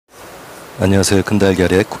안녕하세요.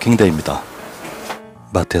 큰달걀의 쿠킹데이입니다.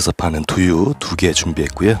 마트에서 파는 두유 2개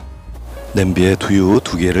준비했고요. 냄비에 두유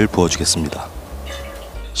 2개를 부어주겠습니다.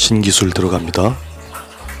 신기술 들어갑니다.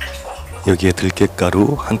 여기에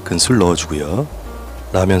들깨가루 1큰술 넣어주고요.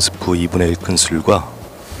 라면 스프 2분의 1큰술과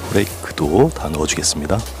브레이크도 다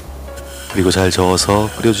넣어주겠습니다. 그리고 잘 저어서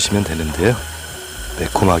끓여주시면 되는데요.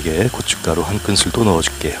 매콤하게 고춧가루 1큰술도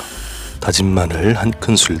넣어줄게요. 다진마늘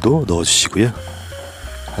 1큰술도 넣어주시고요.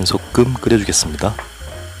 한 소끔 끓여주겠습니다.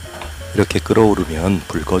 이렇게 끓어오르면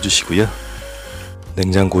불 꺼주시고요.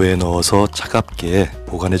 냉장고에 넣어서 차갑게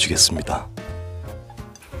보관해 주겠습니다.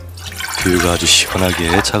 두유가 아주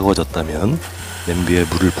시원하게 차가워졌다면 냄비에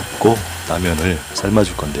물을 붓고 라면을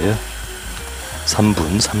삶아줄 건데요.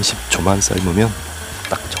 3분 30초만 삶으면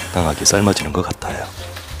딱 적당하게 삶아지는 것 같아요.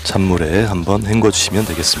 찬물에 한번 헹궈주시면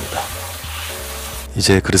되겠습니다.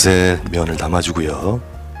 이제 그릇에 면을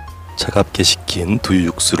담아주고요. 차갑게 식힌 두유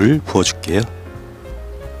육수를 부어줄게요.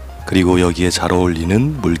 그리고 여기에 잘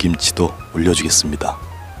어울리는 물김치도 올려주겠습니다.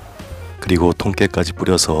 그리고 통깨까지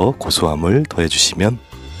뿌려서 고소함을 더해주시면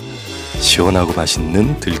시원하고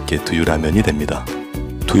맛있는 들깨 두유라면이 됩니다.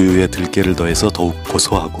 두유에 들깨를 더해서 더욱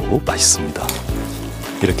고소하고 맛있습니다.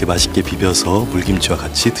 이렇게 맛있게 비벼서 물김치와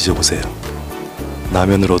같이 드셔보세요.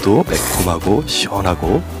 라면으로도 매콤하고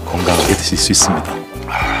시원하고 건강하게 드실 수 있습니다.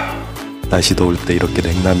 날씨 더울 때 이렇게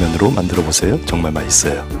냉라면으로 만들어보세요. 정말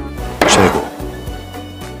맛있어요. 최고!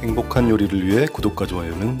 행복한 요리를 위해 구독과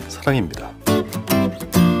좋아요는 사랑입니다.